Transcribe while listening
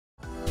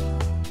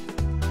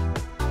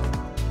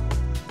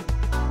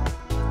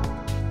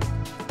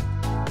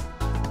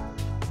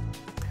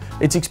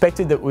It's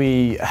expected that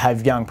we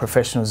have young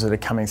professionals that are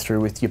coming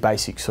through with your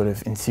basic sort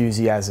of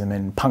enthusiasm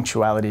and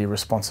punctuality,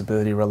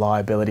 responsibility,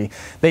 reliability.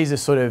 These are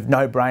sort of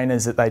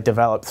no-brainers that they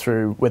develop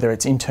through whether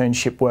it's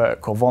internship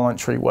work or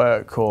voluntary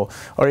work or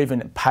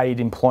even paid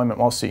employment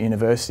whilst at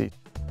university.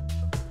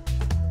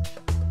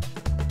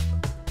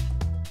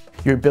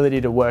 Your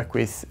ability to work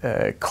with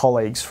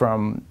colleagues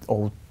from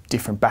all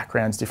different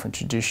backgrounds, different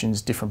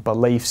traditions, different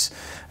beliefs,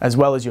 as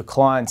well as your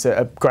clients,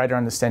 a greater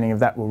understanding of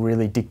that will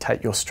really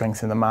dictate your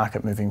strength in the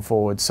market moving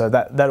forward. So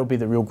that'll be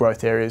the real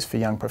growth areas for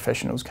young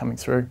professionals coming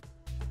through.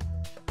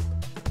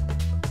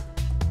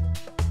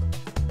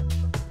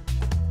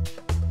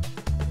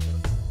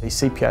 The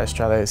CPA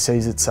Australia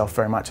sees itself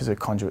very much as a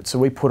conduit, so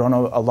we put on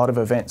a lot of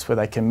events where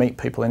they can meet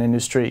people in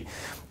industry,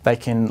 they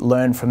can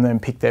learn from them,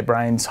 pick their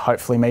brains,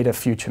 hopefully meet a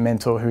future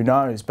mentor, who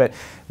knows. But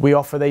we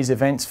offer these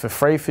events for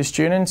free for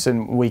students,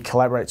 and we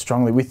collaborate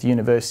strongly with the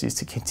universities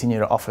to continue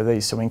to offer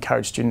these. So we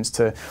encourage students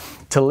to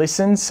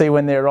listen, see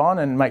when they're on,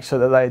 and make sure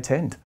that they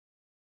attend.